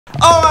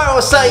Alright,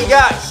 what's up, you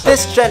guys?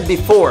 This trend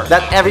before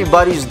that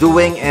everybody's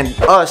doing and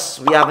us,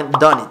 we haven't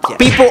done it yet.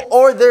 People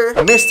order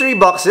mystery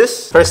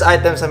boxes. First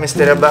item sa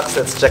mystery box,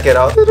 let's check it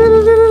out.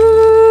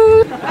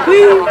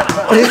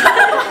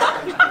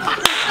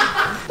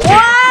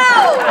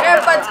 Wow!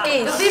 AirPods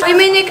case. Uy,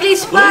 may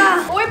necklace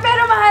pa. Uy,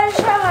 pero mahal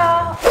siya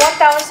ha.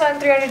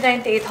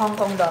 1,398 Hong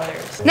Kong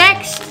dollars.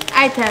 Next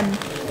item.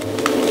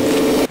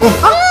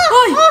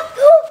 Uy!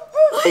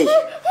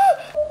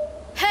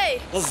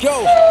 Hey! Let's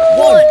go! 1,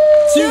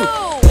 2.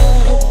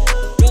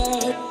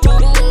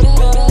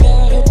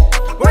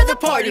 Where the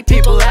party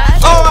people at?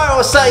 Alright,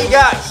 what's up, you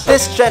guys?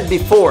 This trend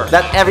before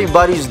that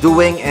everybody's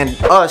doing and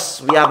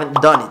us, we haven't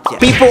done it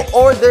yet. People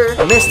order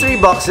mystery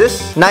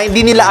boxes na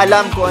hindi nila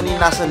alam kung ano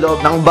yung nasa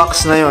loob ng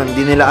box na yun.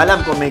 Hindi nila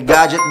alam kung may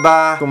gadget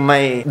ba, kung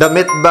may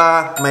damit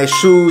ba, may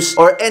shoes,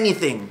 or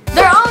anything.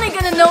 They're only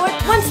gonna know it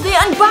once they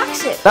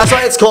unbox it. That's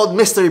why it's called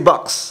mystery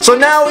box. So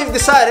now we've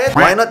decided,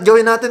 why not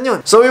gawin natin yun?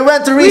 So we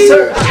went to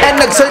research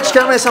and nag-search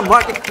kami sa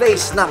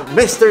marketplace ng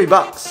mystery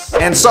box.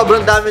 And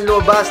sobrang daming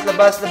lumabas,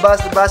 labas,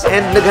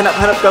 and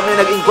naghanap-hanap kami,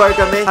 nag-inquire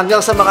kami,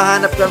 hanggang sa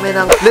makahanap kami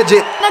ng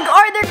legit.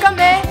 Nag-order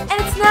kami, and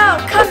it's now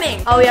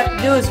coming. All we have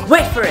to do is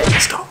wait for it.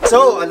 Let's go.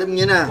 So, alam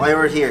niyo na why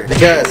we're here.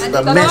 Because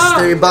the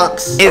mystery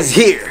box is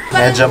here.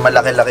 Medyo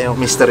malaki-laki yung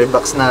mystery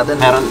box natin.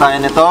 Meron tayo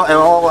nito.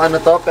 Ewan ko kung ano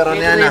to, pero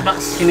Niana.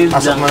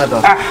 Pasok mo na to.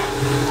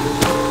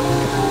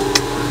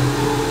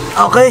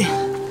 Okay.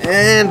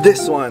 And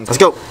this one. Let's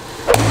go.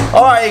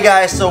 Alright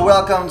guys, so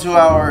welcome to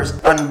our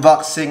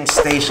unboxing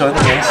station.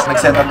 Yes,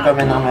 nag-set up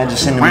kami ng medyo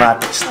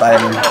cinematic style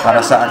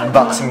para sa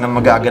unboxing na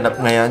magaganap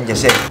ngayon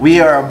kasi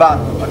we are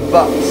about to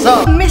unbox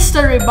some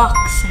mystery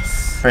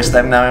boxes. First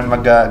time namin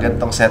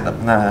mag-gantong setup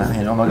na,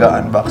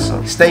 mag-unbox.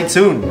 So, stay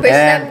tuned. First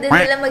time din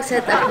nila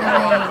mag-setup na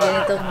may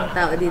ganitong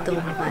tao dito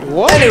kumakain.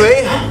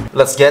 Anyway,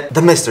 let's get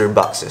the mystery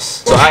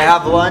boxes. So, I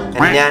have one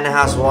and Niana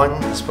has one.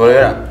 Let's put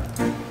it up.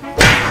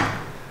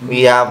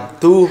 We have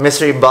two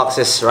mystery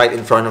boxes right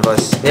in front of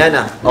us.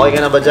 Niana, okay ka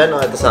na ba dyan?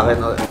 O ito sa akin?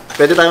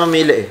 Pwede tayo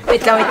mamili eh.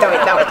 Wait lang. Kaya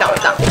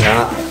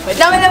nga.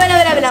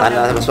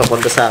 Sana mas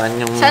mapunta sa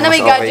akin yung sana may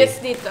mas okay. gadgets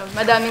dito.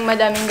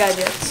 Madaming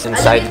gadgets.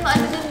 Inside.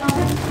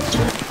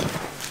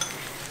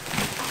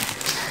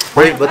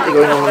 Wait, ba't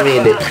ikaw yung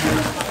mamili?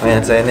 Ayan,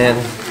 sa'yo na yan.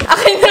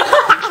 Akin na!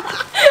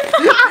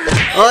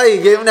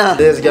 Oy, game na!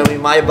 This is gonna be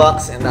my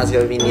box and that's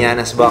gonna be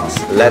Niana's box.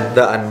 Let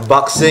the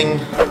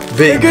unboxing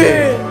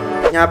begin!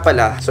 Nga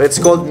pala, so it's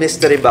called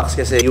mystery box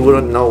kasi you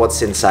wouldn't know what's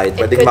inside.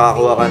 Pwedeng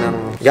makakuha ka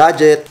ng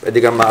gadget,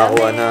 pwedeng kang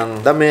makakuha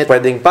ng damit,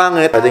 pwedeng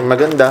pangit, pwedeng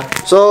maganda.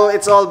 So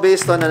it's all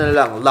based on ano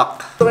lang,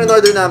 luck. Ito yung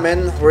order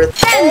namin, worth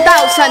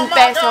 10,000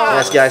 pesos!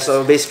 Yes guys,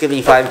 so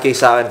basically 5K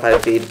sa akin,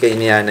 5K kay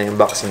Niana yung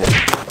box niya.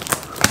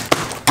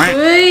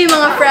 Uy,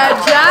 mga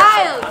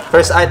fragile!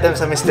 First item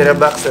sa mystery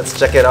box, let's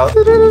check it out.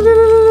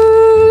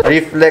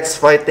 Reflex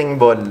fighting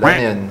ball. Ano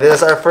yun? This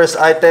is our first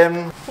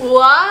item.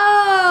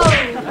 Wow!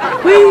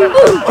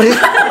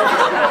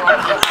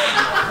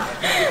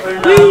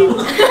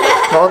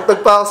 Nauntog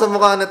pa ako sa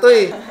mukha na to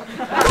eh.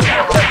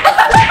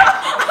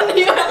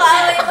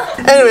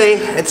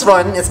 Anyway, it's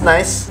fun, it's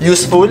nice,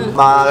 useful,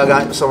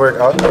 makakagamit sa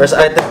workout. First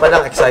item pa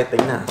lang,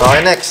 exciting na.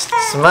 Okay, next.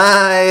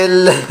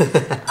 Smile!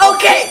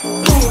 Okay!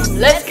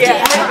 Let's get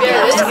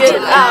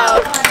it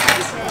out!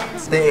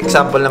 Ito yung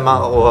example na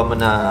makakuha mo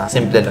na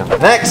simple lang.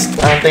 Next!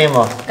 Anong tingin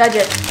mo?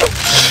 Gadget.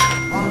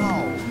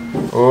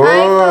 Oh,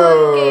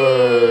 iPhone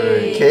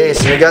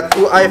case. Case. We got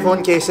 2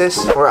 iPhone cases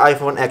for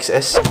iPhone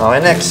XS. Okay,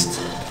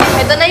 next.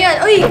 Ito na yun.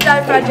 Uy,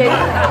 fragile.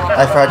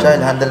 Ay, fragile.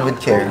 Handle with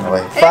care.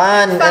 Okay.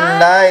 Fun and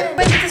light.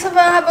 Pwede ito sa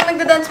mga habang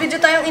nagda-dance video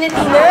tayong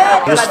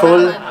init-init.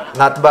 Useful.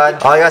 Not bad.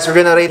 Okay guys, we're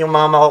gonna rate yung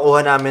mga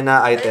makukuha namin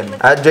na item.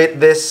 I'd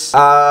rate this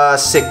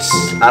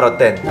 6 out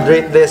of 10. I'd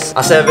rate this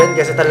a 7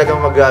 kasi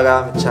talagang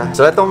magagamit siya.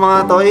 So itong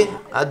mga toy,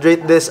 I'd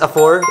rate this a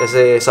 4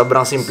 kasi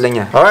sobrang simple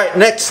niya. Alright,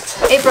 next.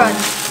 Apron.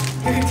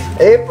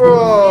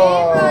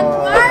 Apron!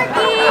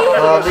 Marky!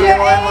 Oh, bigyan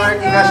mo kay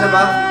Marky. Kasha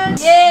ba?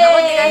 Yay!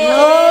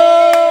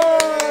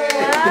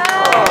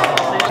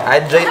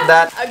 I'd rate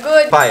that A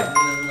good 5.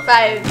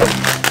 5.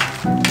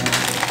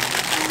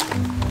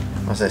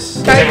 What's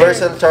this?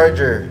 Universal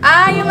charger.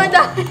 Ah, yung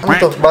madami. Ano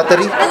to?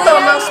 Battery? Ito,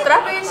 mouse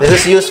strap. This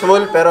is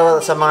useful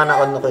pero sa mga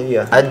nakon ko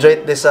iya. I'd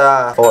rate this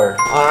 4.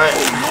 Alright.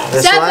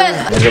 This 7. one,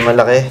 medyo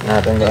malaki.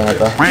 Natin ko na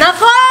to.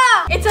 Nako!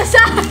 It's a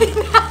sign!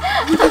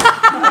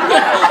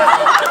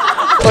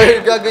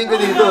 Oy, gagawin ko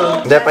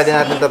dito. Hindi, pwede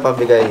natin ito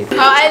pabigay.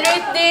 I'll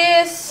rate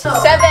this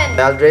 7.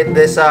 I'll rate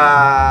this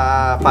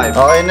 5.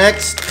 Okay,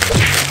 next.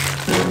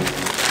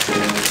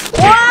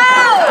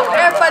 Wow!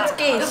 AirPods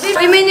case.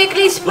 Uy, may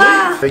necklace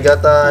pa. We got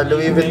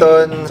Louis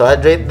Vuitton. So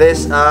I'd rate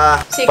this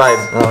 5. 6.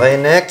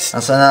 Okay, next.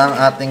 Nasaan na ang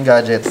ating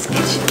gadgets?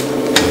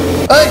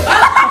 Ay!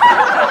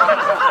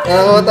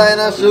 Nakakuha tayo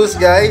ng shoes,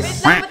 guys.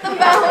 Dapat ang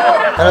baho.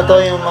 Ano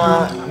to yung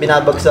mga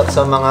binabagsak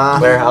sa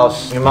mga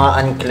warehouse? Yung mga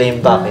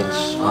unclaimed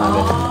package. Mga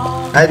ganun.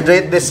 I'd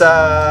rate this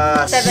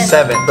 7.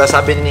 Tapos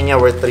sabi niya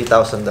worth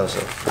 3,000 daw.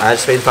 So I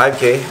just paid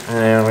 5K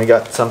and we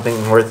got something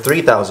worth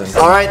 3,000.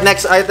 Alright,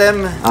 next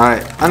item.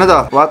 Alright, ano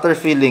to? Water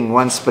filling,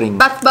 1 spring.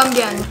 Bath bomb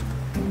yan.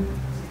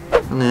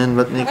 Ano yan?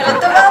 Ba't naikot?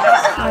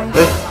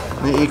 Eh,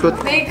 naiikot.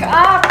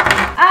 Makeup!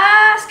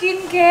 Ah,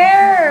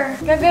 skincare!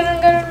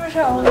 Gaganon-ganon mo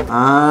siya, oh.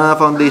 Ah,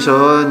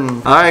 foundation.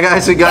 Alright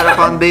guys, we got a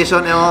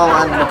foundation.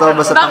 Ano to?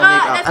 Basta pang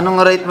makeup.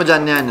 Anong rate mo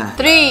dyan yan?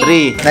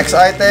 3. 3. Next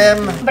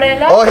item.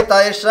 Umbrella? Oh,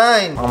 tire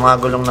shine. Ang mga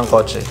gulong ng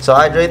kotse. So,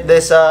 I'd rate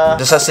this sa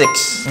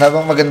 6.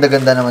 Nabang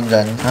maganda-ganda naman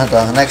dyan. Ano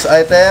to? Next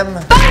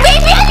item.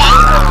 Baby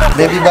ulit!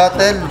 Baby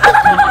bottle.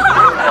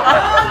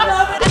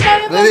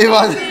 Baby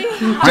bottle.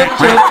 Check.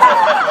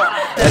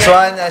 This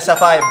one is a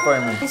 5 for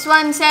me. This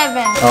one, 7.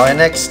 Okay,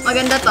 next.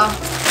 Maganda to.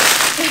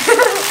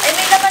 Ay,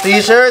 may laman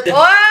T-shirt.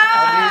 Wow!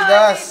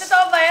 Adidas.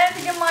 Totoo ba yan?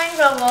 Tignan mo yung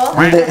glove mo.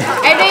 Hindi.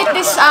 I rate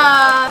this,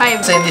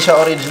 5. Kasi hindi siya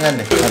original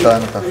eh.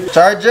 Ano to?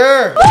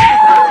 Charger!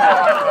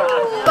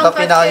 Ito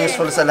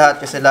pinaka-useful sa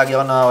lahat kasi lagi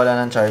ako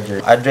nakawala ng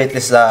charger. I'd rate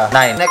this 9.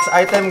 Next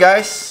item,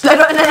 guys.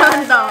 Laro na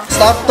naman to.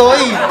 Stop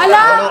toy!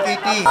 Hala! Hello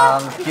Kitty.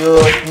 Ang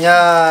cute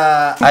niya.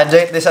 I'd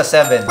rate this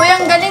 7.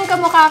 Kuya, ang galing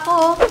kamukha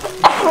ko.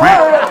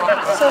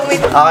 So, wait.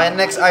 Okay,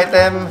 next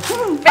item.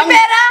 May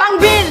pera! Pang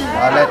bill!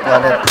 Wallet.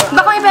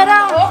 Baka may pera.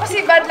 Oo,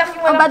 kasi bad luck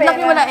yung Bad luck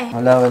yung wala eh.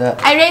 Wala.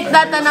 I rate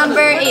that na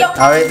number 8.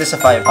 I'll rate this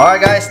 5.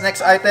 Alright guys,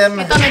 next item.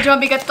 Ito, medyo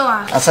mabigat to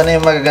ah. Asan na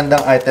yung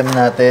magagandang item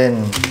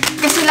natin?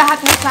 Kasi lahat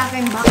mo sa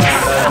akin ba?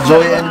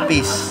 Joy and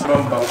peace.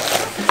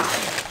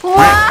 Wow!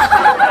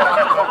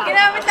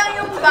 Ginamit lang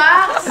yung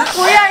box.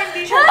 Kuya,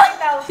 hindi siya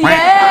 9,000.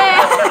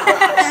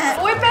 Yeah!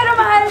 Uy, pero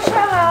mahal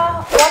siya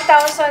ha.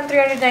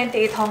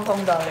 1,398 Hong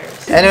Kong dollars.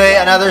 Anyway,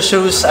 another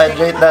shoes. I'd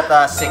rate that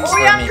 6 for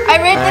me. I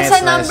rate this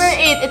Nice, a number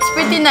 8. It's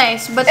pretty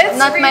nice, but It's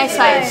nice. not my Nice.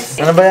 size.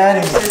 Ano ba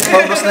yan?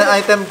 Paubos na yung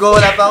item ko.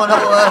 Wala pa ako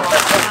nakuha.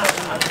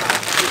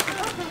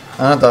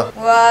 Ano to?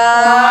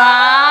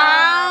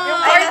 Wow! Yung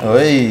card.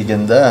 Uy,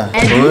 ganda.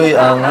 Uy,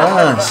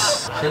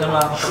 angas.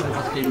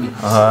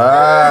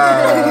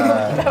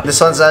 This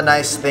one's a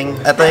nice thing.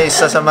 Ito yung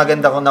isa sa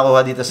maganda kong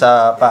nakuha dito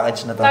sa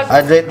package na to.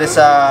 I'd rate this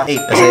 8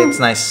 kasi it's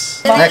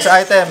nice. Next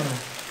item.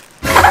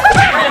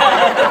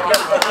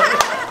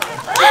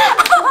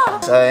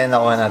 So, ayun,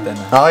 nakuha natin.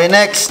 Okay,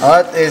 next.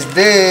 What is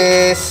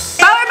this?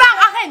 Power bank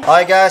akin!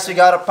 Okay guys, we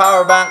got a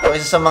power bank.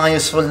 Isa sa mga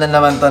useful na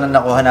naman to na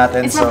nakuha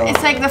natin. It's, So,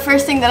 it's like the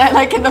first thing that I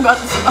like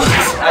about this box.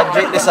 I'd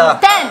rate this 10!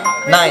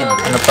 9.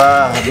 Ano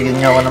pa? Bigyan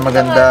niyo ako ng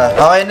maganda.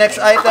 Okay, next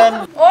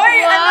item. Oy,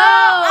 ano?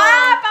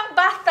 Pang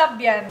bathtub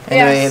yan.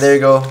 Anyway, there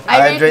you go.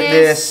 I I'd rate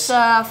this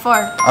 4.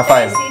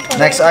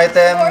 5. Next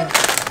item.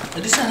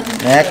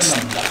 Next.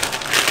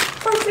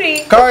 For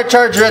free. Car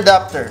charger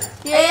adapter.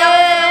 Yay!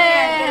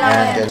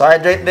 Ayan, good. So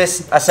I'd rate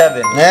this 7.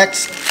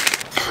 Next.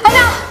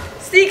 Ano?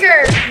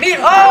 Sticker!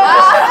 Bill! Oh!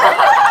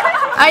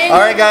 Ayun.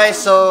 Alright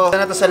guys, so ito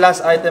na to sa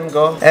last item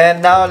ko.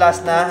 And now,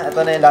 last na.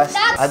 Ito na yung last.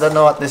 I don't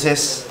know what this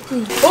is.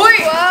 Uy!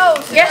 Wow!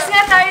 Guess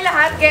nga tayo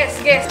lahat.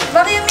 Guess.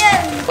 Bakit yan?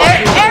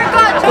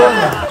 Aircon!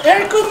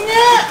 Aircon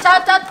nga!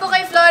 Shoutout ko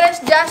kay Flores,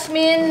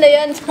 Jasmine,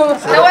 Leon.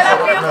 Nawala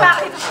ko yung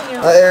package niyo.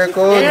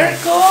 Aircon.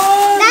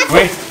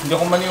 Wait, hindi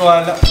ako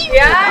maniwala.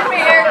 Yan,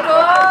 may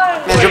aircon!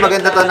 Medyo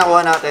maganda to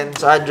nakuha natin.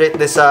 So I'd rate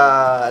this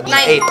 8. 8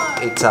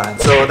 sa akin.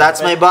 So that's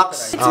my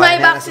box. It's my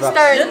box to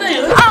start.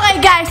 Okay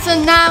guys, so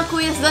now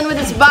Kuya's done with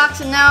his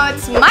box and now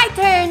it's my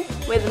turn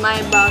with my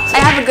box.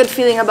 I have a good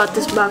feeling about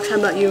this box. How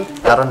about you?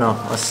 I don't know.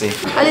 Let's see.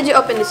 How did you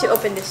open this? You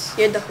open this.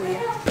 You're the Kuya.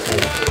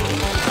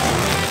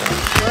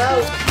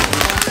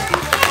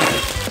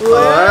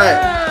 Alright.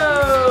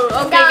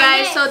 Okay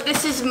guys, so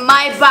this is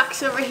my box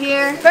over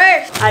here.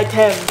 First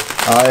item.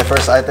 Okay,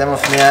 first item of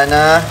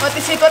Niana. What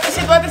is it? Oh, it's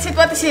sick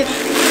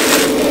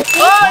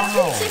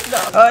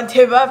though. Oh,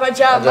 diba?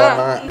 Pajama.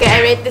 Pajama. Okay,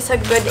 I rate this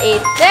a good 8.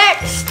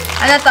 Next!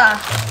 Ano to?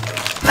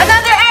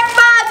 Another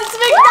AirPods! It's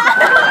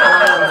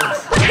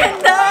McDonald's!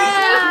 Ganda!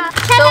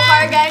 So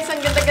far guys,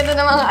 ang ganda-ganda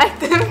ng mga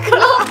item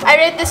ko. I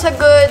rate this a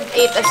good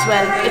 8 as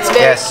well. It's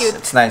very Yes, cute.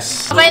 it's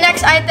nice. Okay,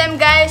 next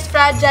item guys,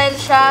 fragile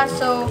siya,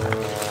 so...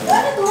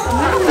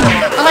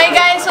 Okay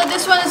guys, so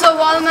this one is a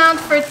wall mount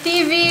for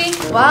TV.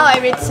 Wow, I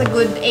rate this a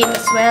good 8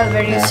 as well.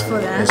 Very useful,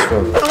 huh?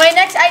 Useful. Okay,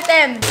 next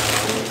item.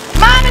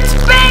 Man, it's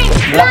paint!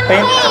 Black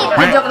paint?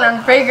 Joke lang.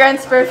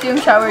 Fragrance perfume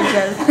shower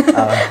gel.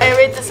 I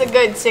rate this a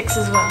good 6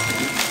 as well.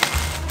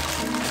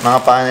 Mga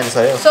panel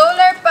sa'yo.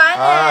 Solar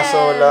panel. Ah,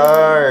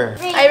 solar.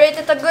 I rate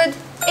it a good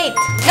 8.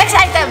 Next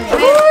item.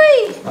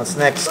 Uy! What's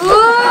next? Uy!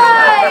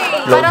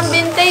 Parang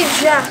vintage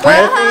siya.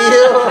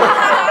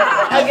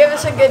 I'll give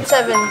us a good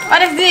 7. What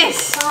is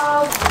this?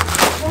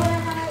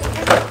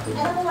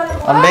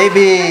 Ang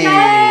baby!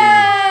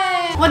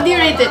 What do you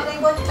rate it? 6.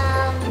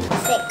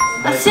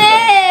 A 6!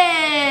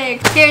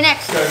 Here,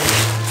 next.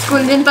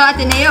 School din to,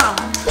 Ateneo.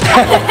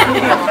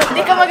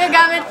 Hindi ka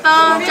magagamit to,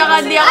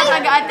 tsaka di ako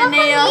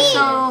taga-Ateneo,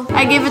 so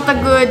I give it a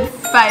good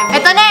 5.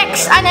 Ito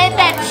next,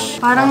 anti-touch.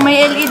 Parang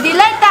may LED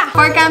light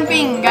for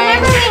camping,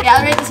 guys.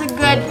 Yeah, I'll rate this a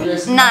good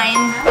 9.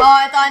 Oh,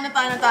 ito, ano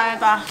to?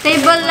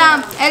 Table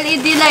lamp,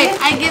 LED light.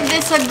 I give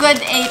this a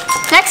good 8.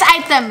 Next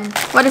item.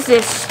 What is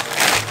this?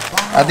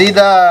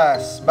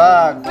 Adidas!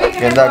 Bag!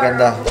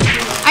 Ganda.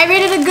 I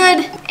rated a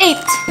good 8.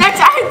 Next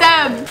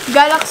item.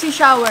 Galaxy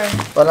shower.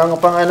 Walang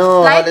pang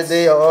ano, Lights?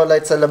 holiday. Oo,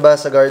 lights sa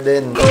labas, sa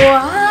garden.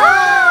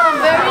 Wow!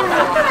 very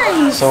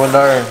nice.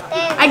 Solar.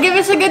 I give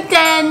this a good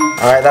 10.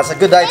 Alright, that's a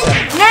good item.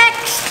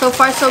 Next! So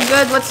far, so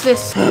good. What's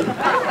this?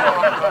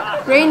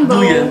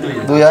 Rainbow.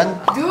 Duyan?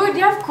 Dude,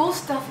 you have cool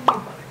stuff in your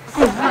box.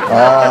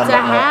 It's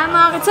a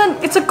hammock.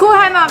 It's a cool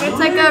hammock. It's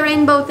like a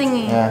rainbow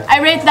thingy. Yeah.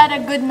 I rate that a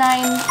good 9.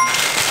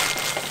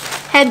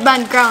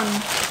 Headband crown.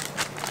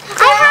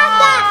 I have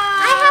that.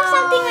 I have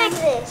something like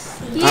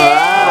this.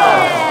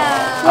 Yeah!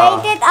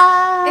 Rate it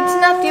It's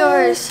not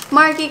yours.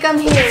 Marky, come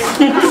here.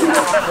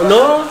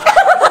 Hello?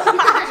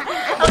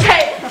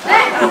 Okay,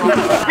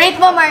 next. Rate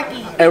mo,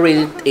 Marky. I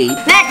rated 8.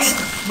 Next!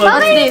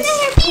 What's this?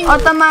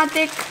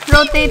 Automatic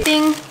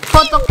rotating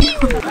photo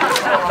cube.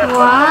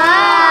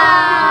 Wow!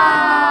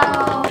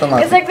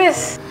 Automatic. It's like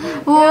this.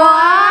 Wow!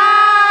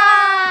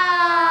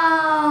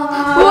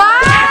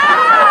 Wow!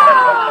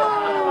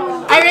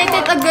 I rate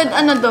it a good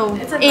ano though.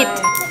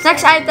 8.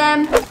 Next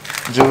item.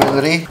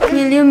 Jewelry.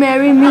 Will you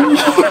marry me?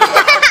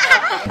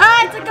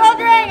 Ah, it's a gold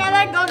ring! I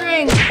like gold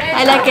ring.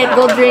 I like it,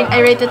 gold ring.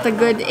 I rate it a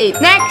good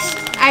 8. Next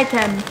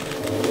item.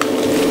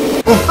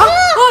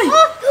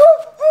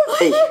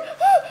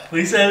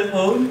 May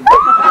cellphone?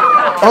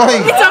 Oy!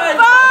 It's a phone!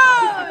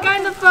 What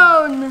kind of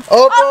phone?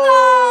 Oppo!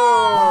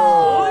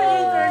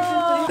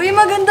 Uy,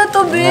 maganda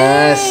to, babe.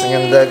 Nice,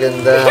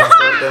 ganda.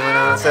 Swerte mo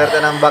naman. Swerte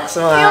ng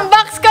box mo, ha? Yung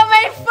box ko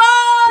may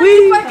phone!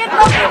 Bakit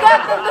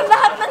mabigat? Nandun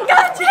lahat ng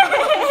gadget.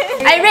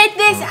 I rate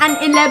this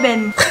an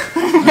 11.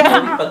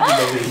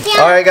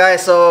 Alright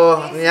guys,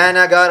 so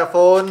Niana got a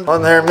phone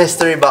on her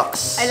mystery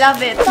box. I love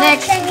it.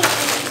 Next.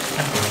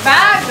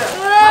 Bag!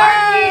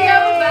 Marky,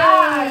 yung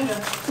bag!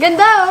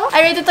 Ganda, oh. I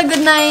rate it a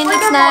good 9.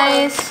 It's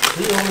nice.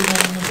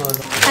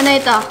 Ano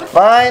ito?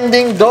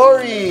 Finding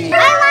Dory! I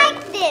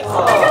like this.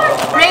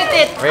 Rate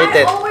it. Rate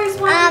it. A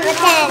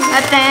 10.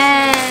 A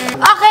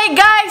 10. Okay,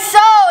 guys,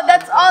 so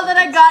that's all that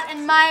I got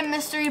in my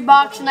mystery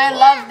box and I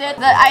loved it.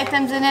 The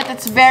items in it,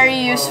 it's very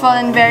useful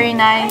and very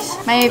nice.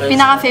 My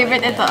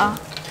pinaka-favorite ito, oh.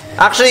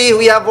 Actually,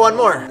 we have one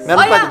more.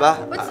 Meron Oh, pa, yeah.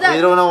 diba? What's that?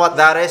 We don't know what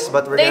that is,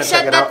 but we're They gonna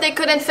check said it that out. they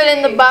couldn't fit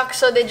in the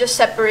box, so they just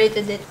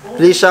separated it.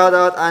 Please shout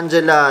out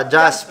Angela,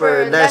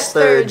 Jasper,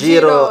 Lester,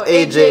 Jiro,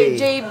 AJ.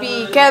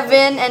 JB,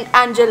 Kevin, and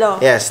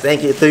Angelo. Yes,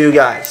 thank you to you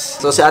guys.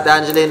 So si Ate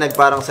Angela yung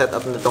nagparang set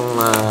up nitong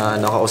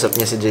kausap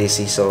niya si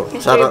JC. So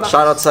shout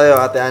out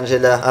sa'yo, Ate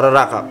Angela.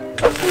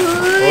 Ararakap.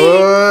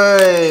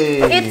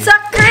 Uy! It's a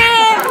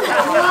crib!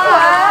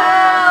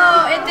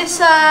 Wow! It is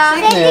a...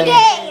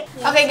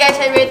 Okay guys,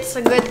 I rate this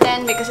a good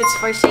 10 because it's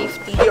for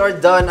safety. We are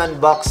done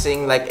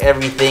unboxing like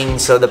everything.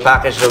 So the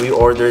package that we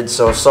ordered.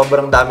 So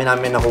sobrang dami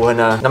namin nakuha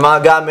na mga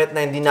gamit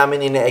na hindi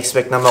namin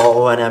ine-expect na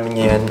makukuha namin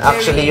ngayon.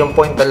 Actually, yung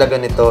point talaga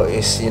nito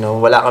is, you know,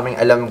 wala kaming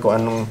alam kung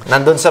anong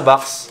nandun sa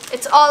box.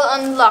 It's all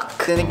on luck.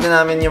 Tinignan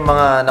namin yung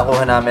mga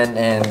nakuha namin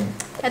and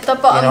Ito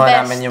po ang ginawa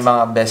best namin yung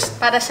mga best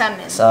para sa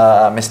amin.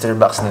 sa mystery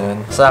box na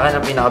yun. Sa akin,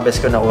 ang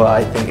pinaka-best ko nakuha,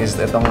 I think, is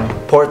itong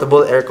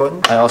portable aircon.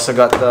 I also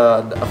got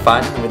the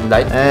fan with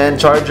light and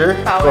charger,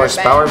 of course,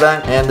 power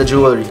bank, and the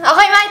jewelry.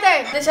 Okay, my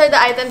turn! These are the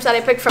items that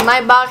I picked from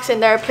my box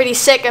and they're pretty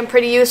sick and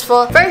pretty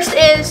useful. First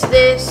is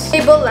this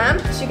table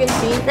lamp, as you can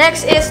see.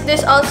 Next is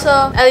this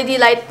also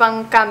LED light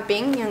pang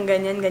camping. Yung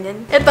ganyan.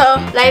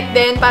 Ito, light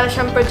din, para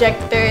siyang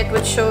projector. It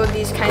would show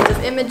these kinds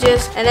of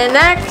images. And then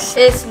next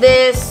is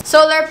this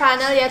solar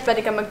panel. Yes,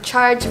 pwede ka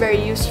mag-charge. Very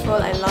useful.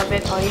 I love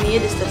it. All you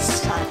need is the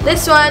sun.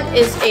 This one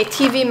is a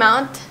TV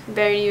mount.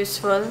 Very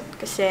useful.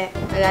 Kasi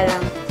wala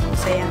lang.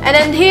 Masaya. And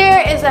then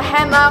here is a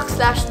hammock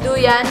 /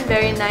 duyan.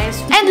 Very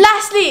nice. And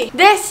lastly,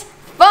 this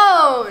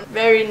phone.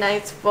 Very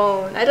nice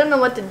phone. I don't know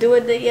what to do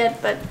with it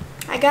yet, but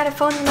I got a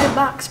phone in my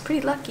box.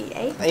 Pretty lucky,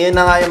 eh? Ayun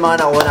na nga yung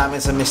mga nakuha namin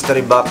sa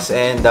mystery box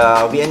and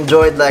we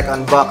enjoyed like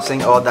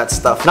unboxing all that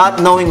stuff. Not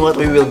knowing what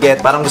we will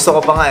get. Parang gusto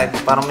ko pa nga eh.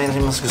 Parang may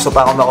mas gusto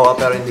pa ako makuha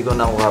pero hindi ko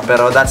nakuha.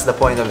 Pero that's the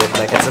point of it.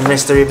 Like it's a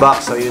mystery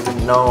box so you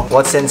didn't know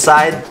what's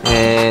inside.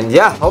 And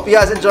yeah, hope you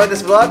guys enjoyed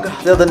this vlog.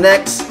 Till the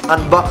next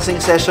unboxing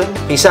session.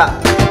 Peace out.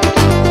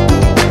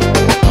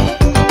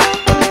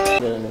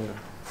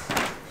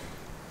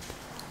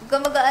 Huwag ka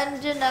mag-ano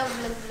dyan,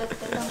 vlog-vlog.